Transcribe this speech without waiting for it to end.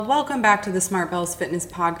Welcome back to the Smart Bells Fitness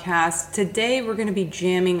Podcast. Today we're going to be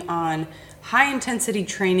jamming on high intensity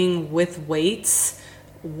training with weights,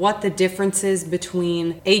 what the difference is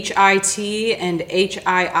between HIT and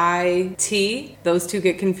HIIT. Those two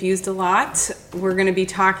get confused a lot. We're going to be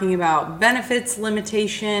talking about benefits,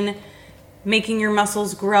 limitation, making your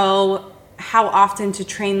muscles grow, how often to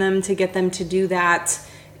train them to get them to do that,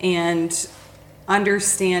 and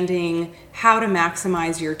understanding how to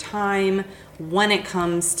maximize your time when it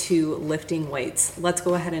comes to lifting weights. Let's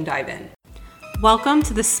go ahead and dive in. Welcome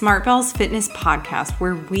to the Smart Bells Fitness Podcast,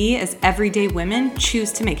 where we as everyday women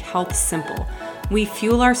choose to make health simple. We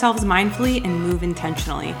fuel ourselves mindfully and move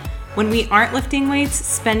intentionally. When we aren't lifting weights,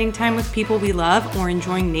 spending time with people we love, or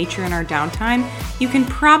enjoying nature in our downtime, you can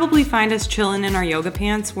probably find us chilling in our yoga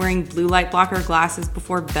pants, wearing blue light blocker glasses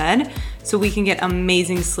before bed so we can get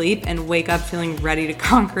amazing sleep and wake up feeling ready to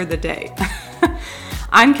conquer the day.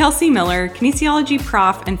 I'm Kelsey Miller, kinesiology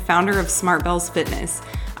prof and founder of Smart Bells Fitness.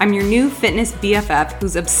 I'm your new fitness BFF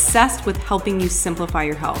who's obsessed with helping you simplify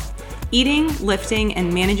your health. Eating, lifting,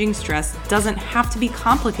 and managing stress doesn't have to be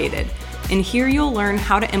complicated. And here you'll learn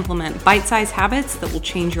how to implement bite-sized habits that will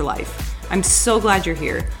change your life. I'm so glad you're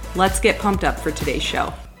here. Let's get pumped up for today's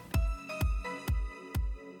show.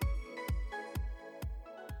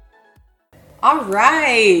 All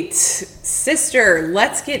right, sister,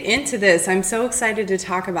 let's get into this. I'm so excited to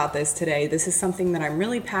talk about this today. This is something that I'm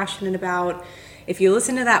really passionate about. If you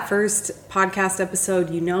listen to that first podcast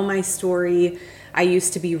episode, you know my story. I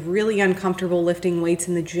used to be really uncomfortable lifting weights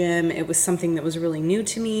in the gym. It was something that was really new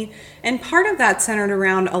to me. And part of that centered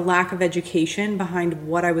around a lack of education behind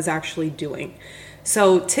what I was actually doing.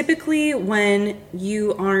 So typically when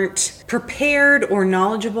you aren't prepared or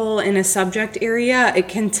knowledgeable in a subject area, it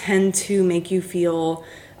can tend to make you feel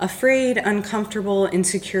afraid, uncomfortable,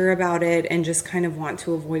 insecure about it, and just kind of want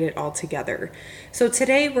to avoid it altogether. So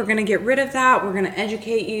today we're going to get rid of that. We're going to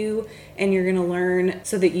educate you, and you're going to learn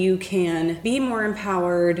so that you can be more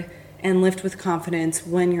empowered and lift with confidence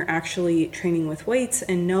when you're actually training with weights,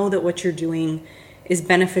 and know that what you're doing is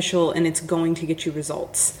beneficial and it's going to get you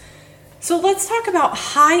results. So let's talk about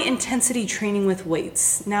high intensity training with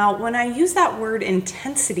weights. Now, when I use that word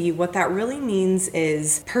intensity, what that really means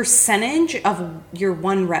is percentage of your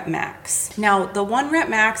 1 rep max. Now, the 1 rep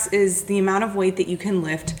max is the amount of weight that you can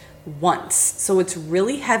lift once. So it's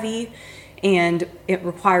really heavy and it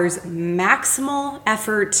requires maximal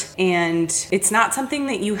effort, and it's not something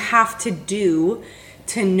that you have to do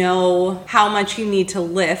to know how much you need to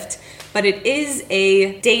lift. But it is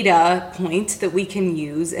a data point that we can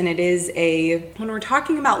use, and it is when we're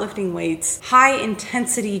talking about lifting weights, high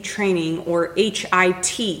intensity training, or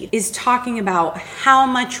HIT, is talking about how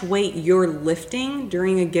much weight you're lifting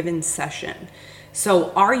during a given session.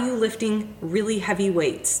 So are you lifting really heavy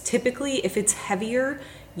weights? Typically, if it's heavier,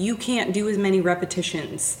 you can't do as many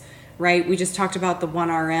repetitions, right? We just talked about the 1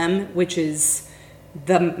 RM, which is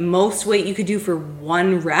the most weight you could do for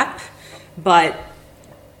 1 rep, but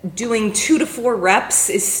doing 2 to 4 reps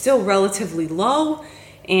is still relatively low.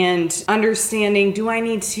 And understanding, do I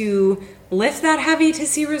need to lift that heavy to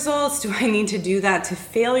see results? Do I need to do that to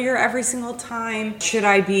failure every single time? Should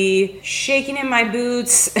I be shaking in my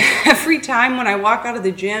boots every time when I walk out of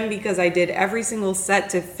the gym because I did every single set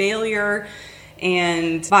to failure?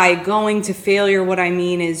 And by going to failure, what I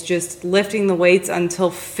mean is just lifting the weights until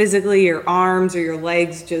physically your arms or your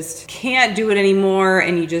legs just can't do it anymore,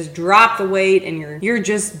 and you just drop the weight and you're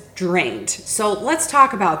just drained. So let's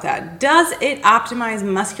talk about that. Does it optimize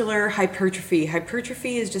muscular hypertrophy?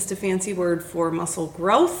 Hypertrophy is just a fancy word for muscle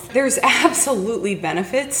growth. There's absolutely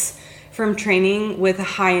benefits from training with a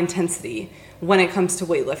high intensity when it comes to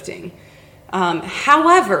weightlifting.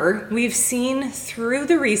 However, we've seen through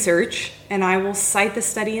the research, and I will cite the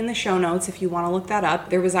study in the show notes if you want to look that up.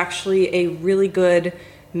 There was actually a really good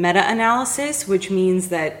meta-analysis, which means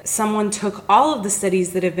that someone took all of the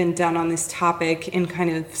studies that have been done on this topic and kind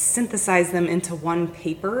of synthesized them into one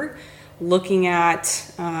paper, looking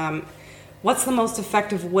at what's the most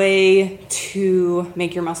effective way to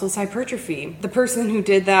make your muscles hypertrophy. The person who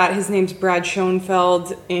did that, his name's Brad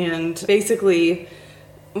Schoenfeld, and basically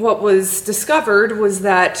what was discovered was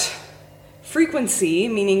that frequency,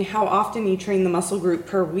 meaning how often you train the muscle group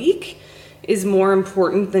per week, is more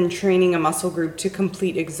important than training a muscle group to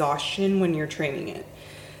complete exhaustion when you're training it.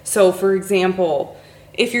 So for example,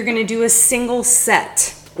 if you're going to do a single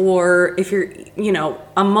set, or if you're,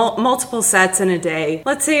 multiple sets in a day,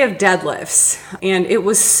 let's say of deadlifts, and it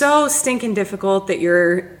was so stinking difficult that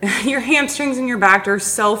your hamstrings and your back are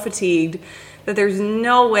so fatigued that there's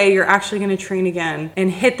no way you're actually going to train again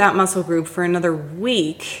and hit that muscle group for another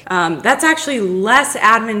week. That's actually less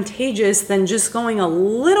advantageous than just going a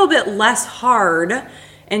little bit less hard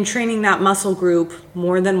and training that muscle group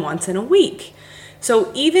more than once in a week.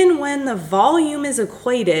 So even when the volume is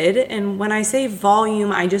equated, and when I say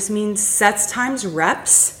volume, I just mean sets times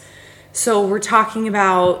reps. So we're talking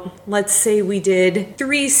about, let's say we did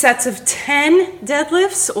 3 sets of 10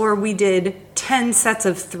 deadlifts, or we did 10 sets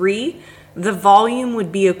of 3. The volume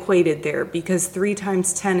would be equated there because 3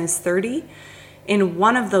 times 10 is 30. In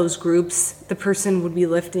one of those groups, the person would be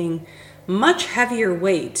lifting much heavier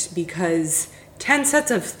weight because 10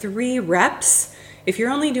 sets of 3 reps, if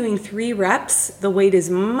you're only doing 3 reps, the weight is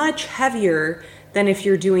much heavier than if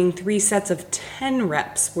you're doing 3 sets of 10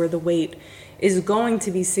 reps where the weight is going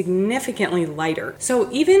to be significantly lighter.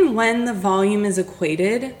 So even when the volume is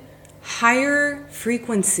equated, higher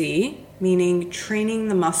frequency, meaning training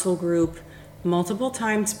the muscle group multiple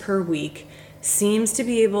times per week, seems to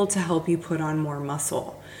be able to help you put on more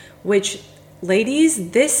muscle, which,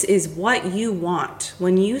 ladies, this is what you want.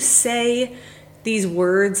 When you say these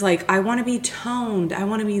words like, I want to be toned, I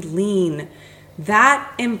want to be lean,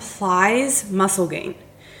 that implies muscle gain.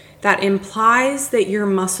 That implies that your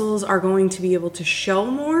muscles are going to be able to show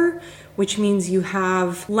more, which means you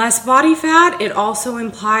have less body fat. It also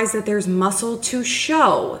implies that there's muscle to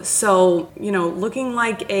show. So, looking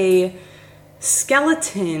like a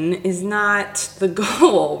skeleton is not the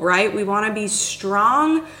goal, right? We want to be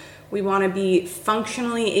strong. We want to be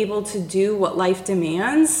functionally able to do what life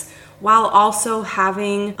demands while also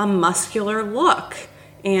having a muscular look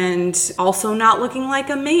and also not looking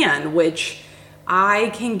like a man, which I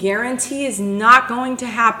can guarantee is not going to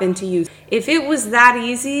happen to you. If it was that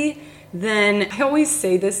easy, then I always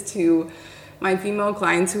say this to my female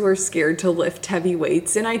clients who are scared to lift heavy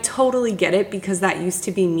weights, and I totally get it because that used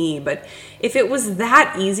to be me. But if it was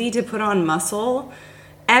that easy to put on muscle,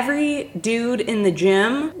 every dude in the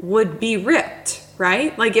gym would be ripped,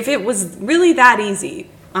 right? Like if it was really that easy.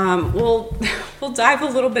 We'll dive a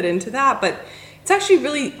little bit into that, but it's actually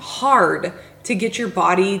really hard to get your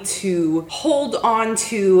body to hold on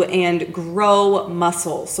to and grow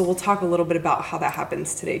muscle. So we'll talk a little bit about how that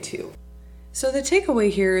happens today too. So the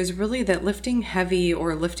takeaway here is really that lifting heavy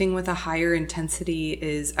or lifting with a higher intensity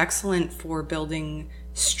is excellent for building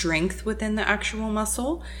strength within the actual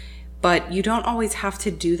muscle, but you don't always have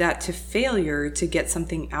to do that to failure to get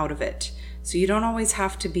something out of it. So you don't always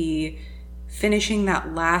have to be finishing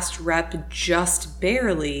that last rep just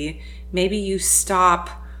barely. Maybe you stop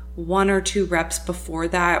 1 or 2 reps before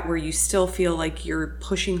that where you still feel like you're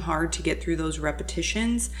pushing hard to get through those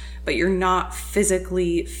repetitions, but you're not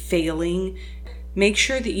physically failing. Make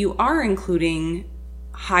sure that you are including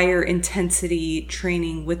higher intensity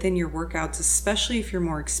training within your workouts, especially if you're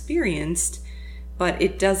more experienced, but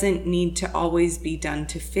it doesn't need to always be done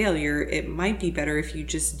to failure. It might be better if you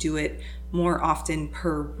just do it more often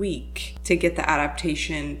per week to get the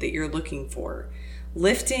adaptation that you're looking for.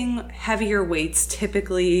 Lifting heavier weights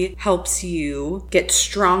typically helps you get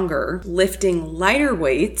stronger. Lifting lighter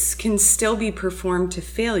weights can still be performed to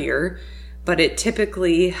failure, but it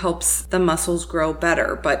typically helps the muscles grow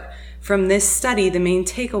better. But from this study, the main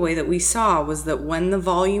takeaway that we saw was that when the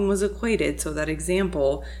volume was equated, so that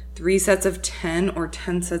example, 3 sets of 10 or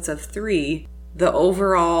 10 sets of 3, the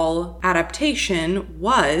overall adaptation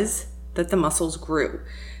was that the muscles grew.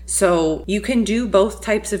 So you can do both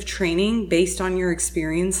types of training based on your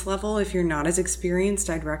experience level. If you're not as experienced,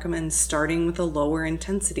 I'd recommend starting with a lower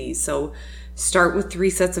intensity. So start with 3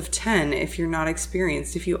 sets of 10 if you're not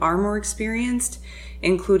experienced. If you are more experienced,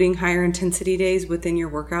 including higher intensity days within your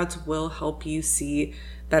workouts will help you see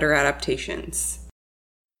better adaptations.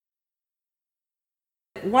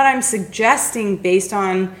 What I'm suggesting based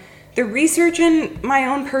on the research and my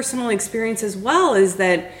own personal experience as well is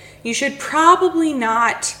that you should probably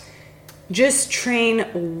not just train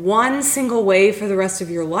one single way for the rest of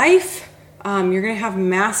your life. You're going to have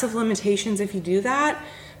massive limitations if you do that.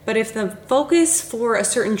 But if the focus for a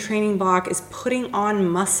certain training block is putting on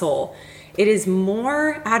muscle, it is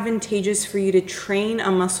more advantageous for you to train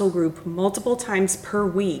a muscle group multiple times per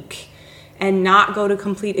week and not go to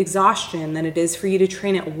complete exhaustion than it is for you to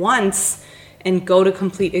train it once and go to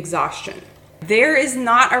complete exhaustion. There is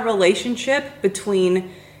not a relationship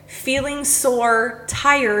between feeling sore,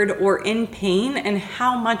 tired, or in pain and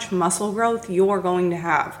how much muscle growth you're going to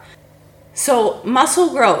have. So muscle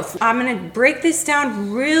growth, I'm going to break this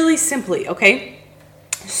down really simply, okay?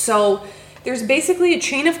 So there's basically a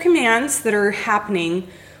chain of commands that are happening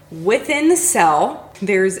within the cell.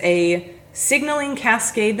 There's a signaling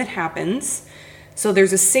cascade that happens. So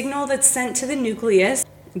there's a signal that's sent to the nucleus.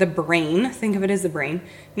 the brain, think of it as the brain,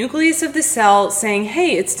 nucleus of the cell saying,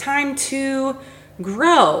 hey, it's time to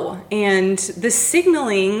grow. And the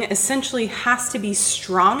signaling essentially has to be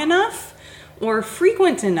strong enough or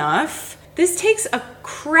frequent enough. This takes a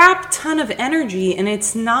crap ton of energy, and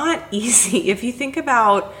it's not easy. If you think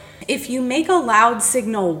about, if you make a loud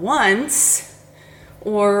signal once,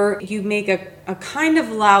 or you make a kind of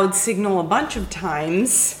loud signal a bunch of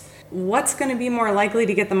times, what's going to be more likely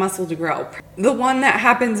to get the muscle to grow? The one that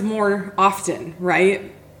happens more often,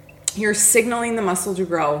 right? You're signaling the muscle to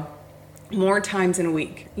grow more times in a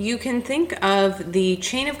week. You can think of the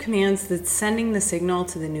chain of commands that's sending the signal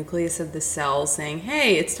to the nucleus of the cell saying,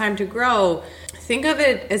 hey, it's time to grow. Think of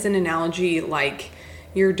it as an analogy like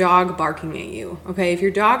your dog barking at you. Okay, if your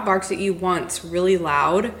dog barks at you once really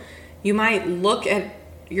loud, you might look at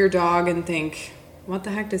your dog and think, what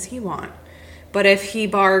the heck does he want? But if he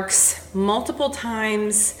barks multiple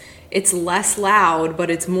times, it's less loud, but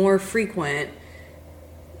it's more frequent.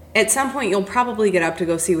 At some point, you'll probably get up to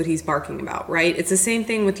go see what he's barking about, right? It's the same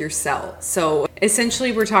thing with your cell. So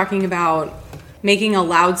essentially, we're talking about making a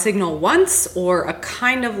loud signal once or a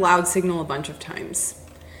kind of loud signal a bunch of times.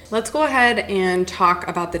 Let's go ahead and talk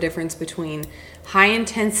about the difference between high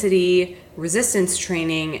intensity resistance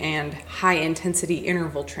training and high intensity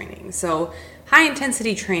interval training. So high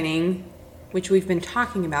intensity training, which we've been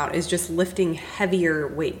talking about, is just lifting heavier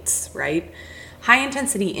weights, right? High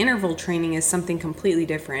intensity interval training is something completely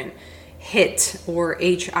different. HIIT, or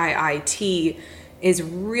HIIT, is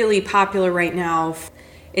really popular right now.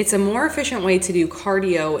 It's a more efficient way to do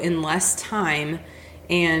cardio in less time.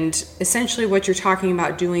 And essentially what you're talking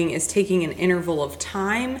about doing is taking an interval of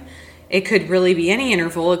time. It could really be any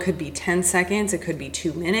interval. It could be 10 seconds. It could be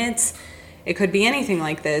 2 minutes. It could be anything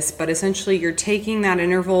like this. But essentially you're taking that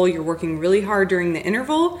interval, you're working really hard during the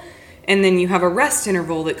interval, and then you have a rest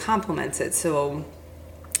interval that complements it. So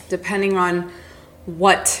depending on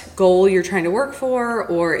what goal you're trying to work for,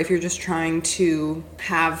 or if you're just trying to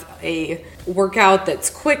have a workout that's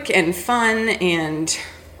quick and fun and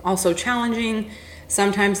also challenging,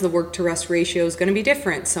 sometimes the work to rest ratio is going to be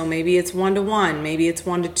different. So maybe it's 1-to-1, maybe it's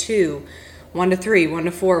 1-to-2, 1-to-3,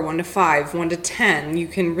 1-to-4, 1-to-5, 1-to-10. You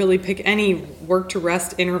can really pick any work to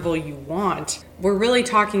rest interval you want. We're really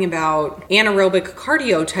talking about anaerobic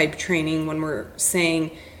cardio type training when we're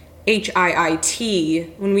saying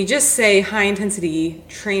HIIT. When we just say high intensity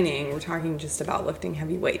training, we're talking just about lifting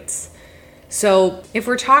heavy weights. So if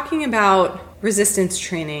we're talking about resistance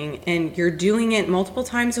training and you're doing it multiple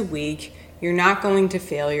times a week, you're not going to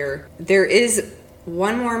failure. There is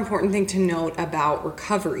one more important thing to note about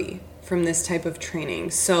recovery from this type of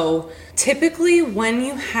training. So typically when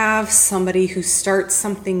you have somebody who starts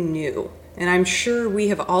something new, and I'm sure we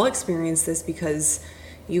have all experienced this because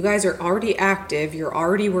you guys are already active, you're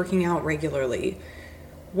already working out regularly.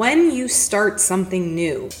 When you start something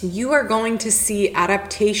new, you are going to see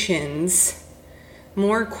adaptations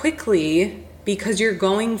more quickly because you're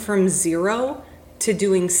going from zero to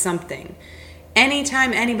doing something.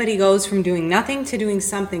 Anytime anybody goes from doing nothing to doing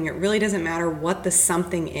something, it really doesn't matter what the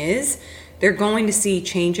something is, they're going to see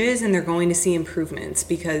changes and they're going to see improvements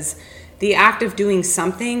because the act of doing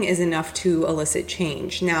something is enough to elicit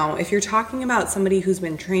change. Now, if you're talking about somebody who's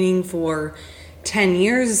been training for 10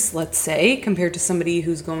 years, let's say, compared to somebody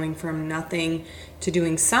who's going from nothing to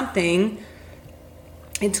doing something,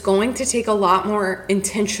 it's going to take a lot more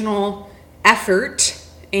intentional effort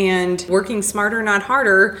and working smarter, not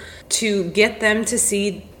harder, to get them to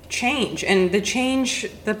see change. And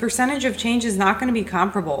the percentage of change is not going to be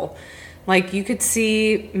comparable. Like you could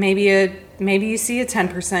see maybe you see a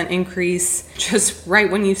 10% increase just right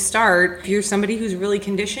when you start. If you're somebody who's really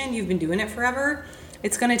conditioned, you've been doing it forever,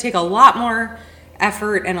 it's going to take a lot more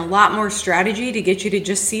effort and a lot more strategy to get you to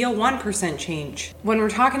just see a 1% change. When we're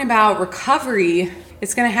talking about recovery,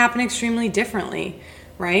 it's going to happen extremely differently,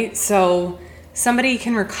 right? So somebody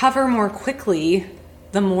can recover more quickly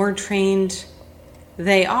the more trained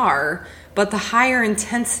they are, but the higher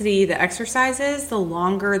intensity the exercise is, the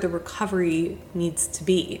longer the recovery needs to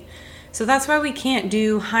be. So that's why we can't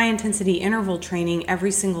do high intensity interval training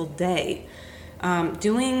every single day.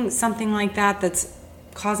 Doing something like that's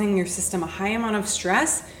causing your system a high amount of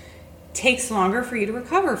stress takes longer for you to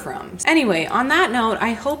recover from. Anyway, on that note,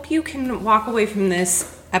 I hope you can walk away from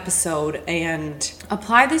this episode and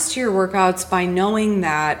apply this to your workouts by knowing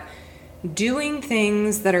that doing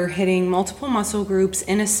things that are hitting multiple muscle groups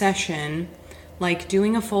in a session, like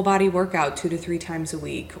doing a full body workout 2 to 3 times a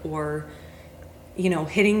week, or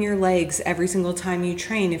hitting your legs every single time you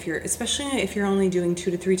train, especially if you're only doing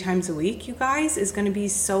 2 to 3 times a week, you guys, is going to be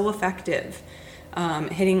so effective.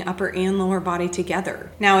 hitting upper and lower body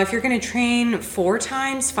together. Now, if you're going to train 4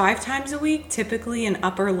 times, 5 times a week, typically an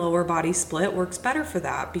upper lower body split works better for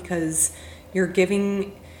that because you're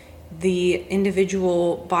giving the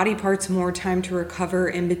individual body parts more time to recover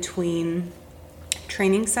in between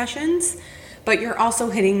training sessions, but you're also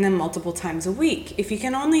hitting them multiple times a week. If you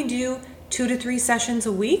can only do 2 to 3 sessions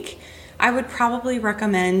a week, I would probably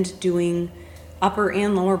recommend doing upper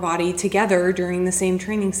and lower body together during the same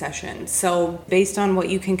training session. So based on what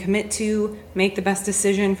you can commit to, make the best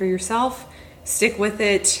decision for yourself, stick with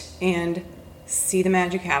it, and see the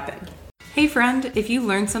magic happen. Hey friend, if you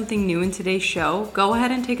learned something new in today's show, go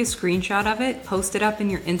ahead and take a screenshot of it, post it up in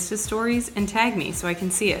your Insta stories, and tag me so I can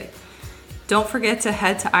see it. Don't forget to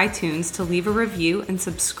head to iTunes to leave a review and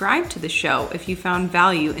subscribe to the show if you found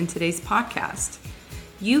value in today's podcast.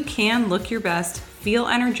 You can look your best, feel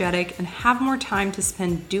energetic, and have more time to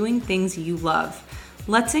spend doing things you love.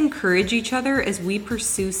 Let's encourage each other as we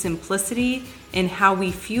pursue simplicity in how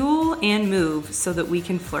we fuel and move so that we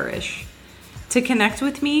can flourish. To connect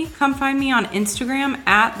with me, come find me on Instagram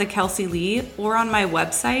at @TheKelseyLee or on my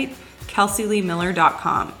website,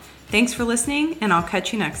 kelseyleemiller.com. Thanks for listening, and I'll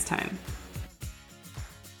catch you next time.